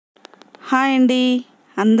Hi అండి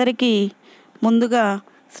అందరికీ ముందుగా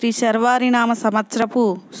శ్రీ శర్వారినామ సంవత్సరపు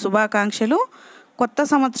శుభాకాంక్షలు. కొత్త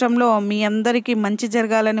సంవత్సరంలో మీ అందరికీ మంచి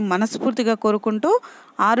జరగాలని మనస్ఫూర్తిగా కోరుకుంటూ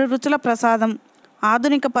 6 రుచుల ప్రసాదం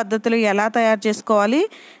ఆధునిక పద్ధతులు ఎలా తయారు చేసుకోవాలి,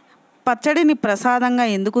 పచ్చడిని ప్రసాదంగా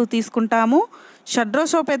ఎందుకు తీసుకుంటాము,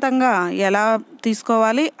 షడ్రోసోపేతంగా ఎలా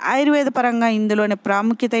తీసుకోవాలి, ఆయుర్వేద పరంగా ఇందులోని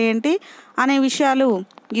ప్రాముఖ్యత ఏంటి అనే విషయాలు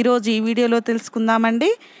ఈరోజు ఈ వీడియోలో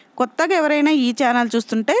తెలుసుకుందామండి. కొత్తగా ఎవరైనా ఈ ఛానల్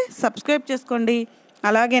చూస్తుంటే సబ్స్క్రైబ్ చేసుకోండి.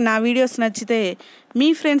 అలాగే నా వీడియోస్ నచ్చితే మీ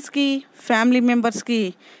ఫ్రెండ్స్కి ఫ్యామిలీ మెంబర్స్కి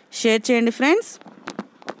షేర్ చేయండి ఫ్రెండ్స్.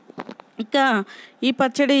 ఇక ఈ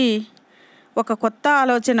పచ్చడి ఒక కొత్త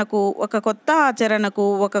ఆలోచనకు, ఒక కొత్త ఆచరణకు,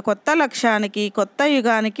 ఒక కొత్త లక్ష్యానికి, కొత్త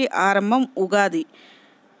యుగానికి ఆరంభం ఉగాది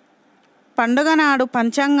పండుగ నాడు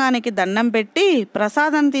పంచాంగానికి దండం పెట్టి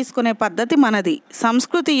ప్రసాదం తీసుకునే పద్ధతి మనది.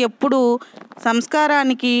 సంస్కృతి ఎప్పుడూ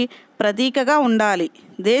సంస్కారానికి ప్రతీకగా ఉండాలి.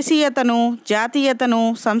 దేశీయతను, జాతీయతను,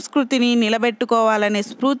 సంస్కృతిని నిలబెట్టుకోవాలనే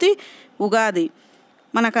స్ఫూర్తి ఉగాది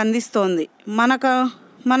మనకు అందిస్తోంది.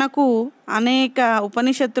 మనకు అనేక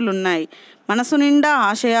ఉపనిషత్తులు ఉన్నాయి, మనసు నిండా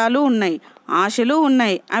ఆశయాలు ఉన్నాయి, ఆశలు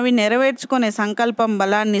ఉన్నాయి. అవి నెరవేర్చుకునే సంకల్పం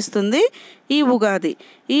బలాన్ని ఇస్తుంది ఈ ఉగాది.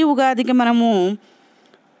 ఈ ఉగాదికి మనము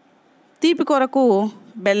తీపి కొరకు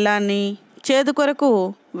బెల్లాన్ని, చేదు కొరకు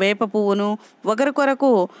వేప పువ్వును, వగరు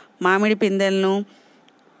కొరకు మామిడి పిందెలను,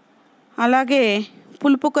 అలాగే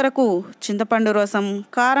పులుపు కొరకు చింతపండు రసం,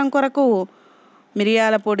 కారం కొరకు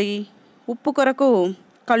మిరియాల పొడి, ఉప్పు కొరకు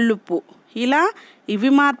కల్లుప్పు, ఇలా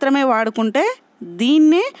ఇవి మాత్రమే వాడుకుంటే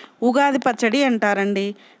దీన్నే ఉగాది పచ్చడి అంటారండి.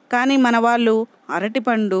 కానీ మన వాళ్ళు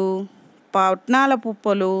అరటిపండు, పట్నాల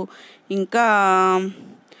పుప్పలు, ఇంకా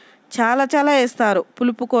చాలా వేస్తారు.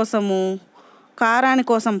 పులుపు కోసము, కారాని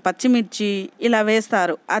కోసం పచ్చిమిర్చి ఇలా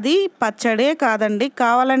వేస్తారు. అది పచ్చడే కాదండి.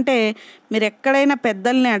 కావాలంటే మీరు ఎక్కడైనా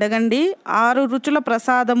పెద్దల్ని అడగండి. 6 రుచుల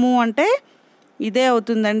ప్రసాదము అంటే ఇదే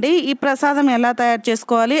అవుతుందండి. ఈ ప్రసాదం ఎలా తయారు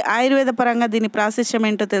చేసుకోవాలి, ఆయుర్వేద పరంగా దీని ప్రాశస్యం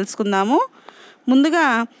ఏంటో తెలుసుకుందాము. ముందుగా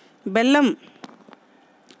బెల్లం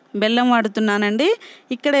వాడుతున్నానండి.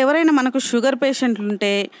 ఇక్కడ ఎవరైనా మనకు షుగర్ పేషెంట్లు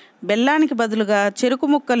ఉంటే బెల్లానికి బదులుగా చెరుకు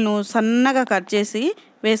ముక్కలను సన్నగా కట్ చేసి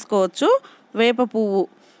వేసుకోవచ్చు. వేప పువ్వు,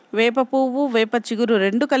 వేప చిగురు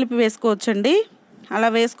 2 కలిపి వేసుకోవచ్చండి. అలా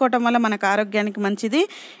వేసుకోవటం వల్ల మనకు ఆరోగ్యానికి మంచిది.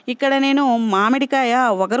 ఇక్కడ నేను మామిడికాయ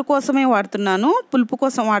వగరు కోసమే వాడుతున్నాను, పులుపు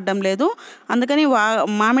కోసం వాడడం లేదు. అందుకని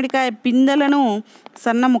మామిడికాయ పిందెలను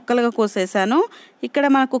సన్న ముక్కలుగా కోసేసాను. ఇక్కడ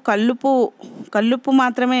మనకు కల్లుప్పు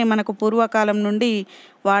మాత్రమే మనకు పూర్వకాలం నుండి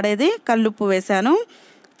వాడేది. కల్లుప్పు వేశాను.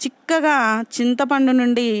 చిక్కగా చింతపండు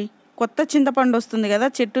నుండి, కొత్త చింతపండు వస్తుంది కదా,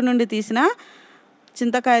 చెట్టు నుండి తీసిన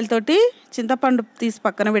చింతకాయలతోటి చింతపండు తీసి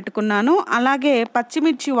పక్కన పెట్టుకున్నాను. అలాగే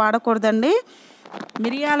పచ్చిమిర్చి వాడకూడదండి.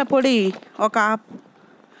 మిరియాల పొడి ఒక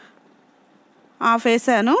హాఫ్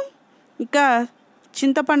వేసాను. ఇంకా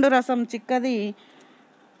చింతపండు రసం చిక్కది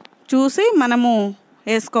చూసి మనము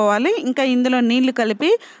వేసుకోవాలి. ఇంకా ఇందులో నీళ్లు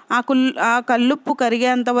కలిపి ఆ కల్లుప్పు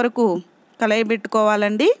కరిగేంత వరకు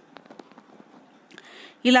కలయబెట్టుకోవాలండి.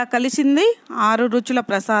 ఇలా కలిసింది 6 రుచుల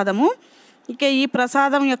ప్రసాదము. ఇక ఈ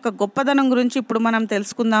ప్రసాదం యొక్క గొప్పదనం గురించి ఇప్పుడు మనం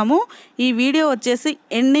తెలుసుకుందాము. ఈ వీడియో వచ్చేసి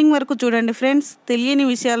ఎండింగ్ వరకు చూడండి ఫ్రెండ్స్. తెలియని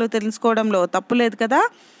విషయాలు తెలుసుకోవడంలో తప్పులేదు కదా.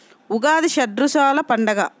 ఉగాది షడ్రుచాల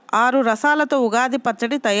పండగ. 6 రసాలతో ఉగాది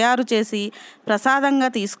పచ్చడి తయారు చేసి ప్రసాదంగా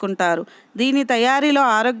తీసుకుంటారు. దీని తయారీలో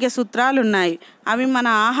ఆరోగ్య సూత్రాలు ఉన్నాయి. అవి మన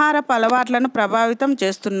ఆహారపు అలవాట్లను ప్రభావితం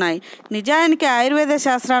చేస్తున్నాయి. నిజానికి ఆయుర్వేద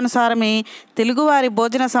శాస్త్రానుసారమే తెలుగువారి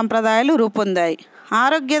భోజన సంప్రదాయాలు రూపొందాయి.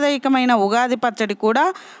 ఆరోగ్యదాయకమైన ఉగాది పచ్చడి కూడా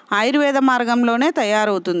ఆయుర్వేద మార్గంలోనే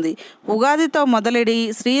తయారవుతుంది. ఉగాదితో మొదలెడి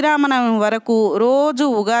శ్రీరామనవమి వరకు రోజు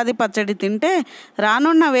ఉగాది పచ్చడి తింటే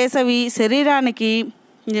రానున్న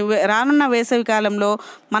వేసవి కాలంలో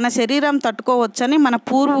మన శరీరం తట్టుకోవచ్చని మన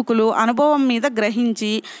పూర్వీకులు అనుభవం మీద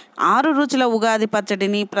గ్రహించి 6 రుచుల ఉగాది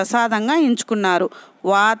పచ్చడిని ప్రసాదంగా ఎంచుకున్నారు.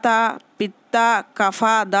 వాత, పిత్త, కఫ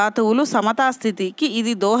ధాతువులు సమతాస్థితికి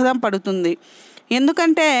ఇది దోహదం పడుతుంది.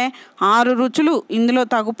 ఎందుకంటే 6 రుచులు ఇందులో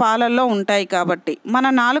తగు పాలల్లో ఉంటాయి కాబట్టి. మన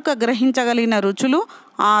నాలుక గ్రహించగలిగిన రుచులు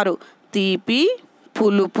 6: తీపి,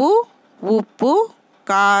 పులుపు, ఉప్పు,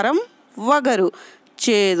 కారం, వగరు,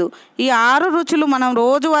 చేదు. ఈ 6 రుచులు మనం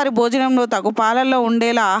రోజువారి భోజనంలో తగు పాలల్లో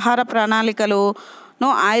ఉండేలా ఆహార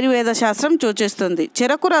ప్రణాళికలను ఆయుర్వేద శాస్త్రం సూచిస్తుంది.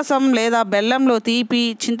 చెరకు రసం లేదా బెల్లంలో తీపి,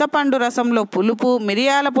 చింతపండు రసంలో పులుపు,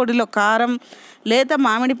 మిరియాల పొడిలో కారం, లేత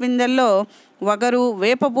మామిడి పిందెల్లో వగరు,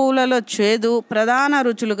 వేప పువ్వులలో చేదు ప్రధాన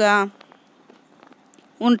రుచులుగా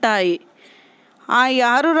ఉంటాయి. ఆ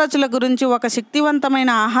 6 రుచుల గురించి ఒక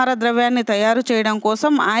శక్తివంతమైన ఆహార ద్రవ్యాన్ని తయారు చేయడం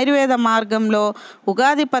కోసం ఆయుర్వేద మార్గంలో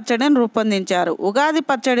ఉగాది పచ్చడిని రూపొందించారు. ఉగాది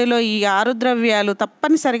పచ్చడిలో ఈ 6 ద్రవ్యాలు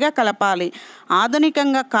తప్పనిసరిగా కలపాలి.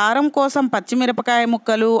 ఆధునికంగా కారం కోసం పచ్చిమిరపకాయ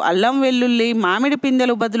ముక్కలు, అల్లం వెల్లుల్లి, మామిడి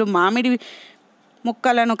పిందెలు బదులు మామిడి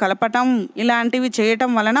ముక్కలను కలపటం ఇలాంటివి చేయటం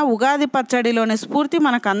వలన ఉగాది పచ్చడిలోని స్ఫూర్తి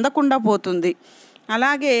మనకు అందకుండా పోతుంది.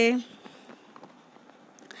 అలాగే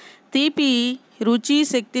తీపి రుచి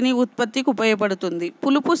శక్తిని ఉత్పత్తికి ఉపయోగపడుతుంది.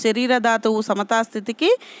 పులుపు శరీర ధాతువు సమతాస్థితికి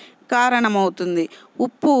కారణమవుతుంది.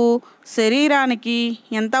 ఉప్పు శరీరానికి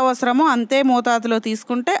ఎంత అవసరమో అంతే మోతాదులో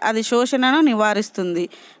తీసుకుంటే అది శోషణను నివారిస్తుంది,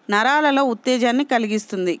 నరాలలో ఉత్తేజాన్ని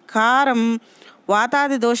కలిగిస్తుంది. కారం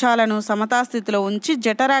వాతాది దోషాలను సమతాస్థితిలో ఉంచి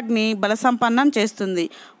జఠరాగ్ని బలసంపన్నం చేస్తుంది.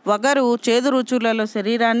 వగరు చేదు రుచులలో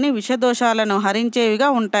శరీరాన్ని విషదోషాలను హరించేవిగా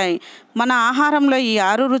ఉంటాయి. మన ఆహారంలో ఈ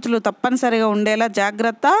 6 రుచులు తప్పనిసరిగా ఉండేలా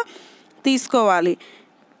జాగ్రత్త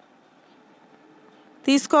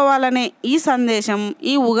తీసుకోవాలనే ఈ సందేశం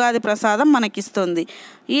ఈ ఉగాది ప్రసాదం మనకిస్తుంది.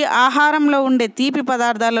 ఈ ఆహారంలో ఉండే తీపి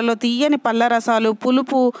పదార్థాలలో తీయని పళ్ళ రసాలు,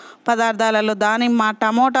 పులుపు పదార్థాలలో దానిమ్మ,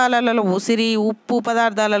 టమోటాలలో ఉసిరి, ఉప్పు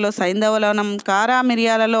పదార్థాలలో సైంధవలవనం, కారా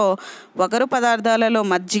మిరియాలలో వగరు పదార్థాలలో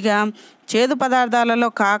మజ్జిగ, చేదు పదార్థాలలో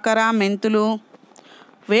కాకర, మెంతులు,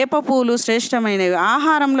 వేపపూలు శ్రేష్టమైనవి.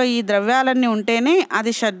 ఆహారంలో ఈ ద్రవ్యాలన్నీ ఉంటేనే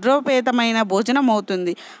అది షడ్రోపేతమైన భోజనం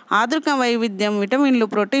అవుతుంది. ఆధునిక వైవిధ్యం విటమిన్లు,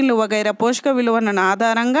 ప్రోటీన్లు వగైరా పోషక విలువలను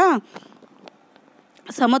ఆధారంగా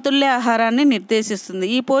సమతుల్య ఆహారాన్ని నిర్దేశిస్తుంది.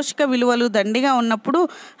 ఈ పోషక విలువలు దండిగా ఉన్నప్పుడు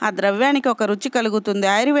ఆ ద్రవ్యానికి ఒక రుచి కలుగుతుంది.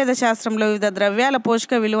 ఆయుర్వేద శాస్త్రంలో వివిధ ద్రవ్యాల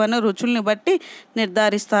పోషక విలువను రుచుల్ని బట్టి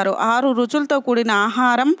నిర్ధారిస్తారు. 6 రుచులతో కూడిన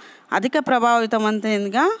ఆహారం అధిక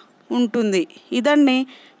ప్రభావితవంతంగా ఉంటుంది. ఇదండి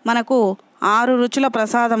మనకు 6 రుచుల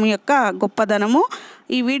ప్రసాదం యొక్క గొప్పదనము.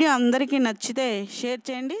 ఈ వీడియో అందరికీ నచ్చితే షేర్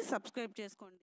చేయండి, సబ్స్క్రైబ్ చేసుకోండి.